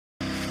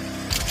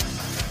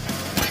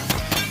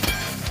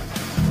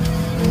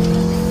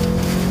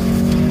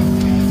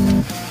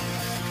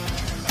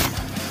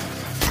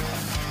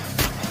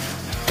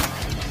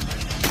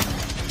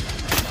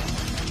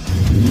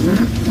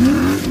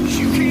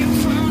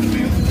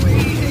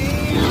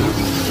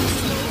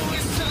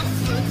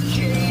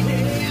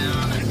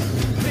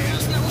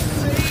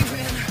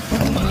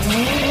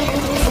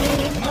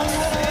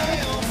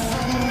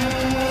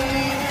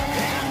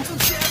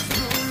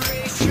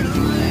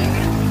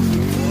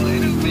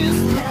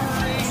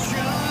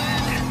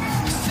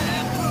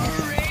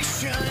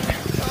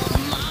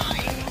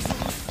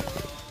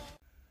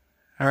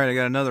Alright, I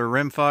got another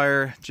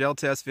rimfire gel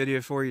test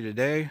video for you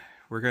today.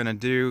 We're going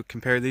to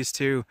compare these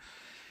two,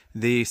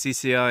 the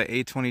CCI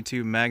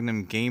A22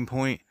 Magnum game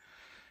point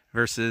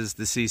versus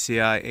the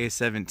CCI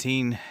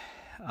A17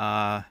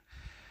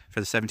 for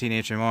the 17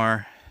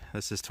 HMR.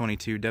 This is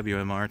 22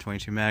 WMR,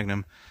 22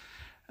 Magnum.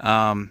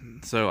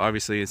 So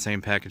obviously the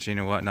same packaging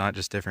and whatnot,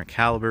 just different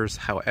calibers.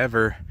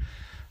 However,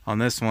 on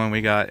this one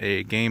we got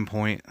a game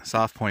point,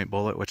 soft point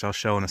bullet, which I'll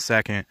show in a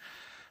second.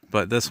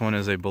 But this one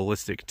is a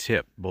ballistic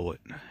tip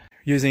bullet.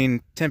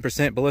 Using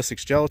 10%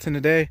 ballistics gelatin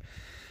today.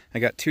 I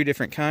got two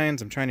different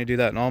kinds. I'm trying to do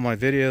that in all my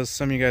videos.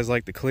 Some of you guys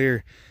like the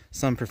clear,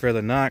 some prefer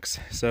the Knox,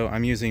 so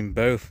I'm using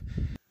both.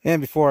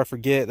 And before I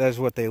forget, that's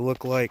what they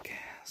look like.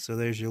 So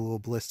there's your little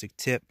ballistic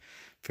tip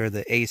for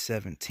the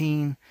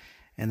A17,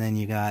 and then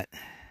you got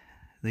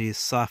these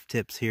soft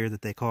tips here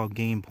that they call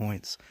game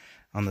points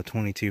on the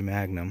 22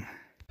 Magnum.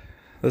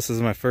 This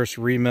is my first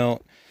remelt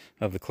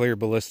of the clear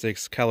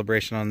ballistics.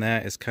 Calibration on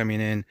that is coming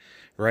in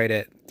right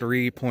at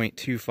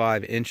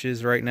 3.25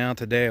 inches right now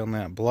today on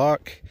that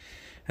block.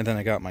 And then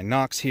I got my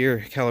Knox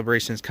here.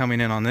 Calibration is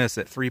coming in on this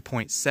at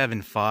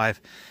 3.75.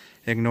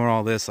 Ignore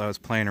all this. I was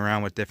playing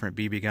around with different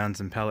BB guns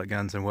and pellet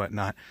guns and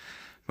whatnot.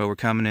 But we're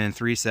coming in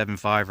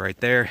 3.75 right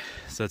there.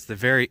 So it's the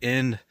very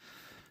end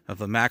of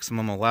the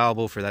maximum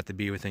allowable for that to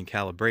be within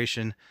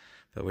calibration.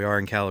 But we are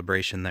in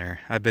calibration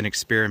there. I've been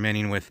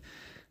experimenting with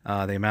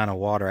the amount of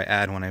water I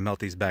add when I melt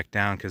these back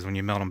down, because when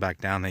you melt them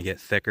back down they get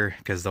thicker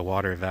because the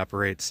water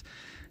evaporates.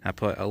 I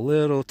put a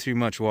little too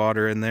much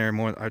water in there.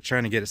 I'm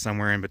trying to get it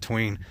somewhere in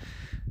between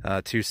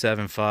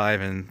 275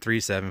 and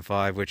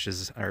 375, which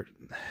is or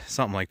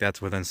something like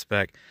that's within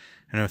spec.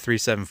 I know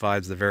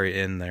 375 is the very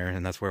end there,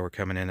 and that's where we're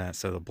coming in at.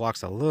 So the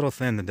block's a little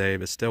thin today,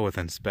 but still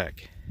within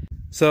spec.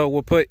 So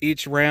we'll put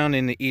each round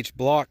into each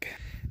block,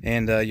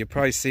 and you'll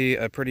probably see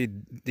a pretty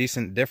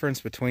decent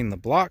difference between the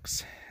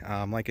blocks.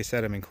 Like I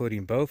said, I'm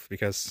including both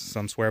because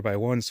some swear by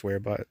one,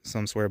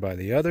 some swear by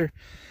the other.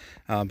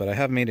 But I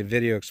have made a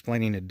video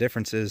explaining the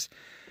differences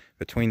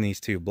between these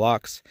two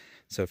blocks.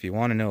 So if you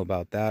want to know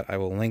about that, I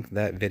will link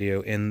that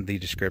video in the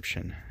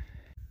description.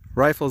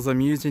 Rifles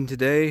I'm using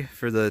today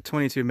for the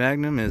 22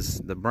 Magnum is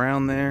the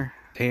brown there,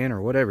 tan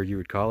or whatever you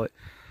would call it,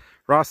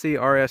 Rossi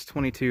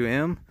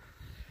RS22M.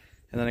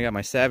 And then I got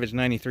my Savage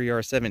 93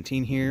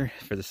 R17 here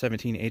for the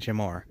 17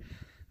 HMR.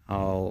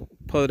 I'll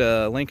put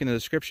a link in the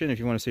description if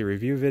you want to see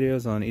review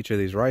videos on each of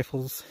these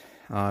rifles.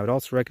 I would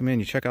also recommend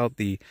you check out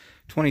the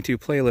 22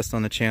 playlist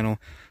on the channel.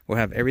 We'll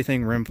have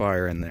everything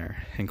rimfire in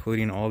there,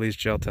 including all these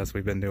gel tests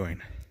we've been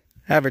doing.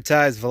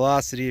 Advertised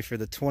velocity for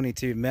the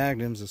 22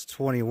 Magnums is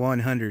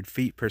 2100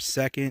 feet per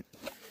second.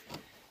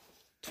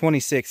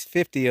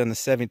 2650 on the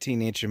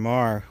 17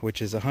 HMR,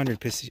 which is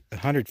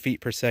 100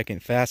 feet per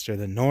second faster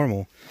than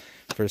normal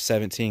for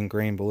 17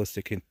 grain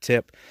ballistic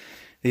tip.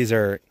 These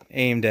are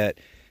aimed at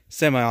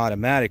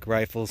semi-automatic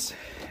rifles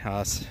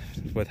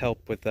with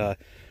help with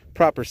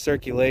proper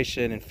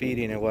circulation and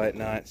feeding and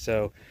whatnot.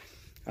 So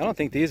I don't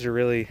think these are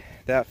really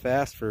that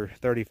fast for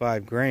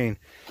 35 grain,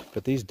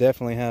 but these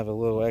definitely have a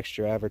little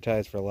extra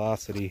advertised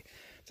velocity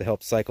to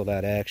help cycle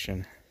that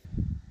action.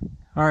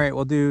 All right,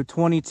 we'll do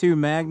 22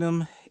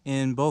 Magnum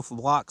in both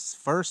blocks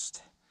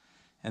first,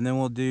 and then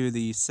we'll do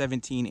the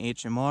 17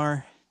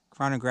 HMR.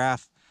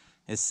 Chronograph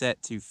is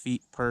set to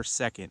feet per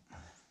second.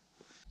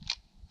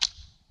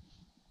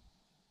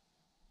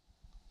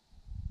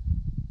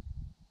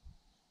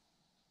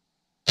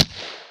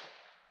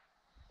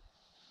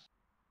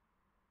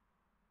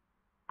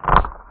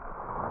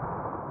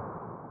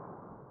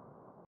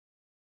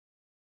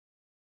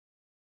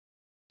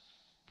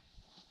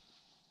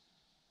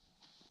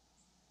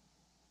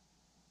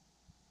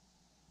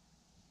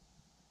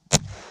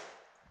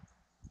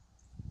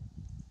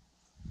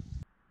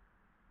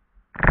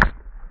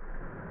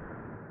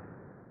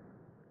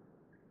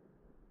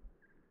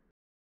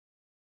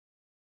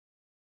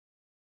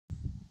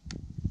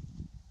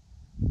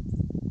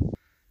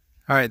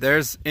 All right,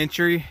 there's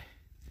entry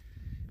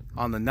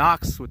on the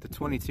Knox with the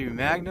 22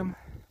 Magnum.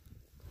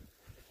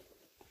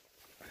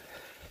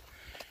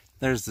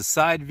 There's the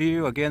side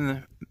view.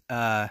 Again,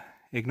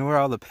 ignore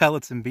all the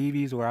pellets and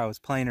BBs where I was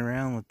playing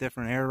around with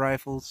different air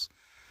rifles.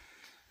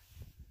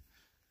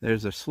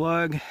 There's a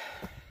slug.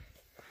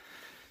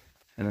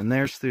 And then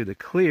there's through the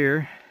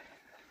clear.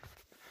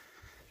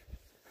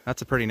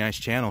 That's a pretty nice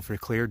channel for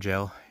clear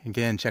gel.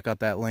 Again, check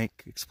out that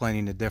link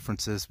explaining the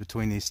differences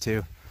between these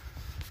two.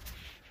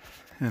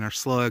 And our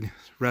slug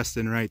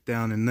resting right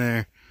down in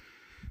there.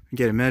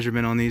 Get a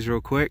measurement on these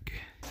real quick.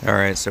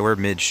 Alright, so we're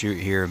mid-shoot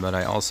here, but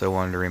I also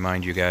wanted to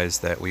remind you guys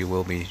that we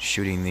will be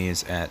shooting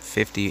these at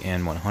 50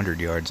 and 100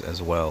 yards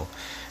as well,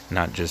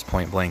 not just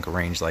point-blank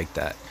range like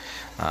that.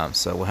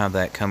 So we'll have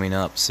that coming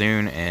up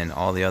soon, and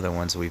all the other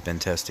ones we've been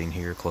testing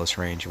here close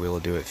range we will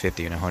do at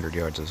 50 and 100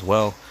 yards as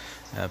well,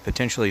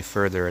 potentially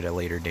further at a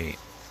later date.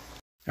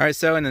 Alright,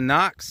 so in the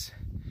Knox,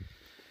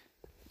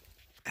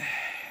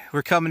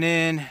 we're coming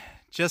in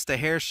just a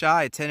hair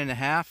shy at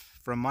 10.5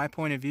 from my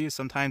point of view.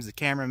 Sometimes the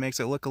camera makes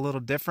it look a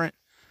little different.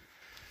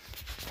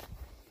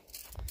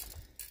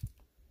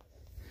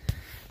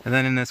 And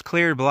then in this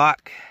clear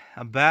block,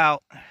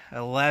 about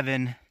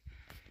 11,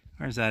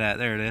 where's that at?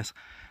 There it is.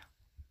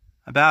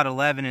 About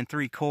 11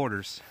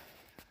 3/4.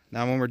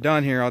 Now when we're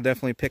done here, I'll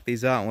definitely pick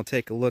these out and we'll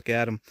take a look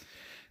at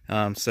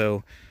them.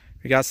 So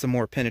we got some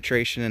more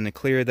penetration in the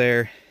clear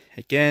there.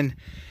 Again,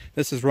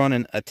 this is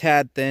running a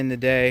tad thin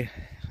today.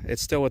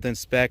 It's still within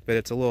spec, but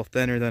it's a little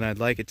thinner than I'd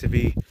like it to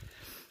be.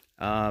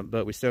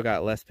 But we still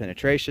got less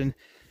penetration.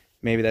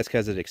 Maybe that's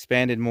because it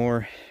expanded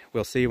more.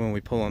 We'll see when we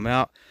pull them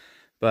out.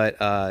 But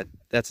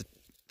that's a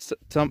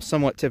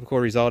somewhat typical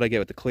result I get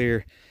with the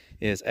clear,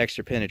 is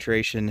extra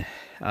penetration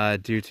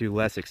due to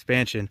less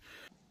expansion.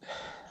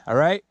 All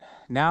right,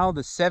 now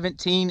the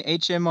 17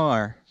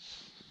 HMR.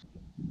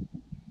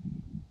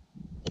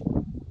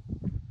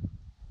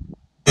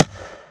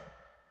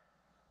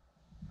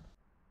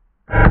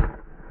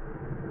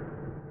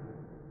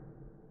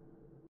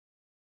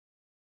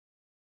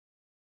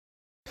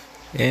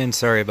 And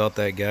sorry about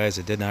that, guys.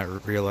 I did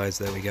not realize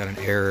that we got an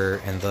error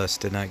and thus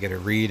did not get a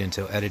read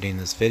until editing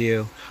this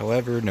video.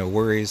 However, no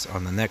worries,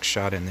 on the next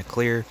shot in the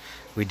clear,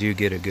 we do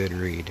get a good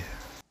read.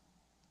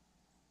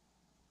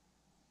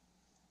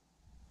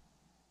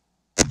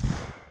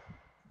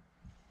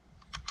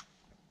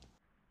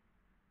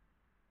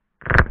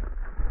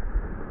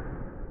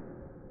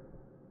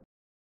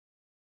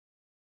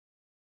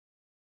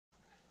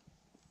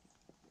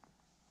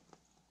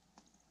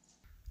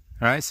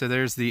 Alright, so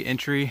there's the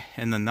entry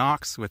in the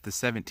Knox with the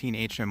 17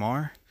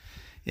 HMR.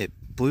 It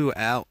blew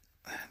out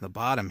the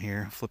bottom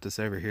here. Flip this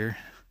over here.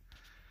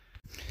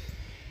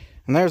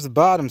 And there's the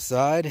bottom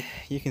side.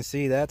 You can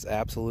see that's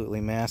absolutely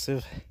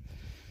massive.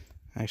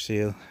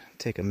 Actually, I'll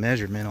take a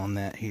measurement on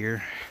that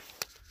here.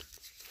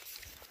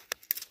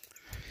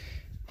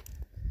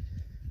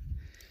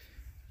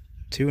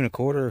 Two and a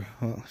quarter,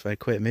 well, if I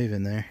quit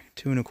moving there,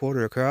 2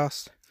 1/4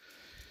 across.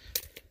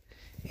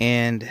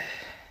 And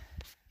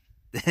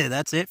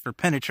that's it for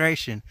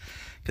penetration,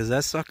 because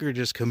that sucker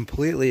just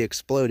completely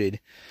exploded.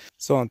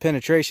 So on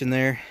penetration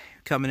there,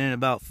 coming in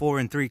about 4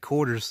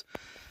 3/4,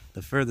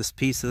 the furthest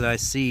piece that I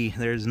see,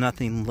 there's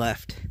nothing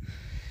left.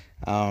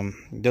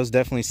 It does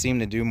definitely seem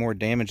to do more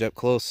damage up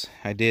close.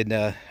 I did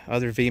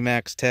other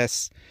VMAX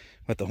tests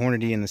with the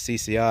Hornady and the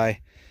CCI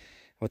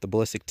with the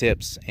ballistic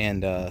tips,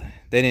 and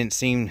they didn't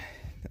seem,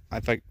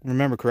 if I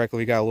remember correctly,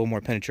 we got a little more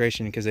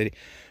penetration because they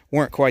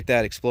weren't quite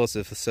that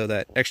explosive. So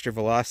that extra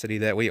velocity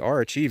that we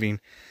are achieving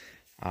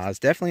is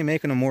definitely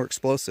making them more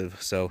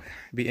explosive. So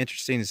it'd be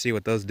interesting to see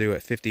what those do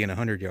at 50 and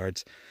 100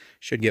 yards.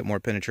 Should get more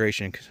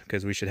penetration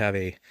because we should have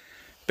a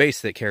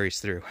base that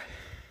carries through.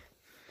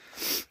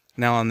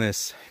 Now on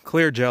this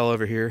clear gel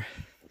over here,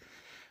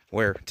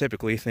 where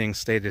typically things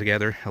stay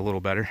together a little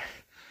better,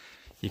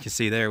 you can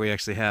see there we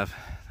actually have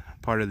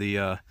part of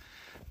the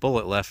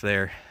bullet left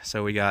there.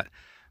 So we got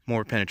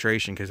more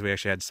penetration because we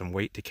actually had some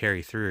weight to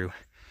carry through.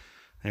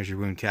 There's your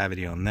wound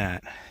cavity on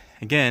that.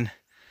 Again,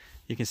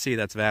 you can see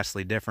that's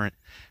vastly different.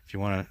 If you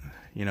want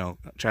to,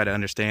 try to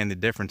understand the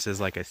differences,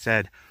 like I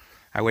said,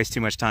 I waste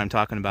too much time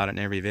talking about it in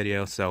every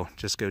video, so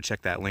just go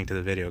check that link to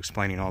the video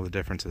explaining all the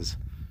differences.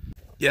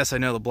 Yes, I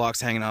know the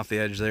block's hanging off the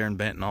edge there and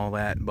bent and all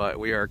that, but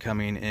we are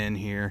coming in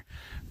here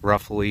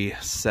roughly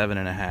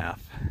 7.5.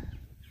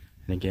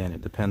 And again,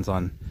 it depends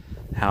on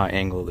how I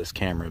angle this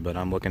camera, but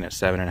I'm looking at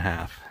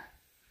 7.5.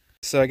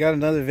 So I got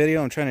another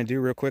video I'm trying to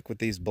do real quick with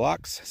these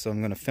blocks, so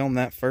I'm going to film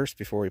that first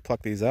before we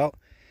pluck these out.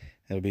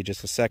 It'll be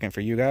just a second for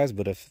you guys,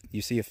 but if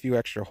you see a few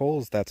extra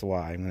holes, that's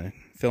why. I'm going to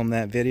film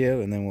that video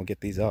and then we'll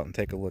get these out and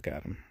take a look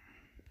at them.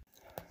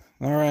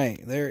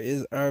 Alright, there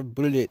is our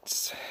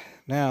bullets.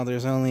 Now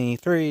there's only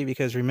 3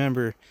 because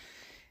remember,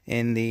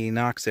 in the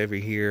Knox over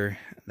here,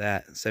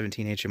 that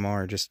 17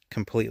 HMR just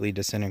completely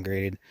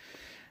disintegrated.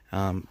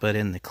 But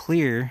in the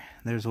clear,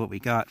 there's what we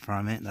got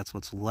from it. That's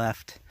what's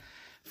left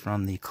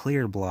from the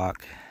clear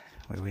block,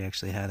 where we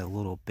actually had a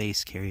little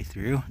base carry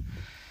through.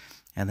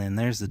 And then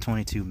there's the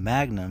 22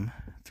 Magnum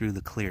through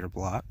the clear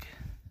block.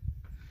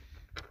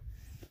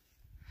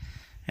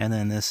 And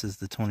then this is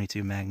the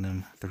 22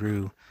 Magnum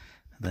through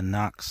the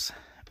Knox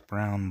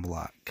brown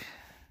block.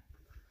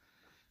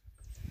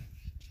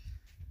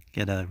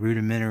 Get a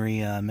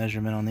rudimentary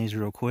measurement on these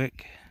real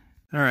quick.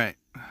 Alright,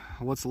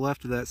 what's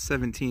left of that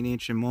 17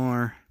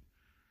 HMR?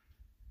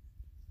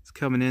 It's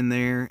coming in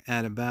there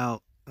at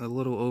about a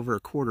little over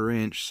 1/4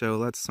 inch, so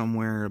that's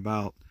somewhere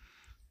about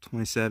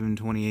 27,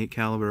 28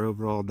 caliber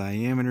overall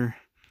diameter,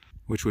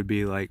 which would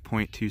be like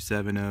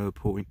 0.270,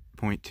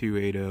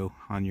 0.280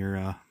 on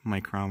your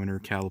micrometer,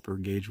 caliper,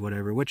 gauge,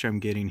 whatever, which I'm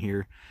getting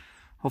here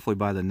hopefully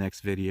by the next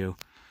video,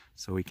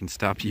 so we can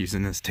stop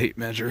using this tape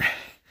measure.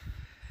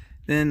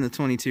 Then the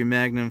 22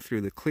 Magnum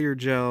through the clear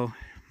gel,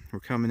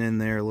 we're coming in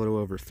there a little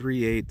over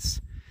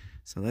 3/8,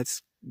 so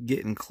that's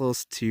getting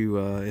close to,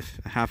 if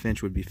a 1/2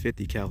 inch would be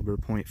 50 caliber,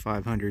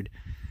 0.500.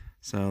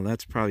 So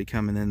that's probably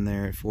coming in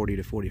there at 40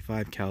 to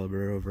 45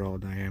 caliber overall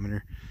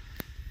diameter.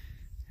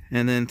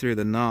 And then through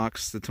the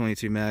Knox, the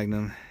 22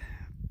 Magnum,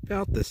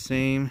 about the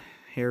same,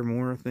 hair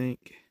more I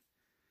think.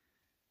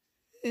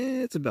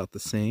 It's about the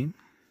same.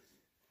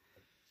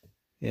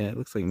 Yeah, it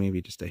looks like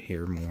maybe just a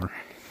hair more.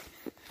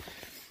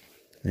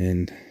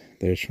 And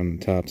there's from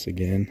the tops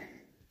again.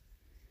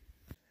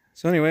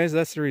 So anyways,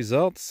 that's the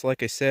results.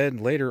 Like I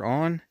said, later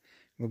on,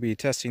 we'll be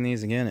testing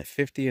these again at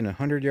 50 and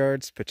 100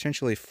 yards,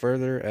 potentially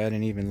further at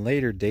an even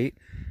later date.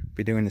 We'll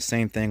be doing the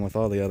same thing with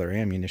all the other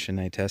ammunition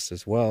I test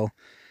as well.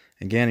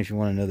 Again, if you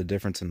want to know the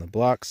difference in the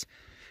blocks,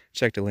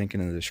 check the link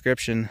in the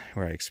description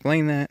where I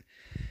explain that.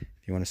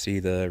 If you want to see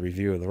the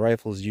review of the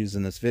rifles used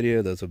in this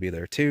video, those will be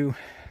there too.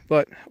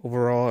 But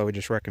overall, I would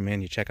just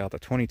recommend you check out the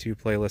 22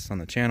 playlist on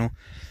the channel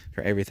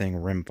for everything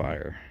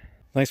rimfire.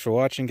 Thanks for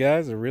watching,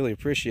 guys. I really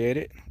appreciate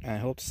it. I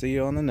hope to see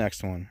you on the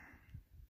next one.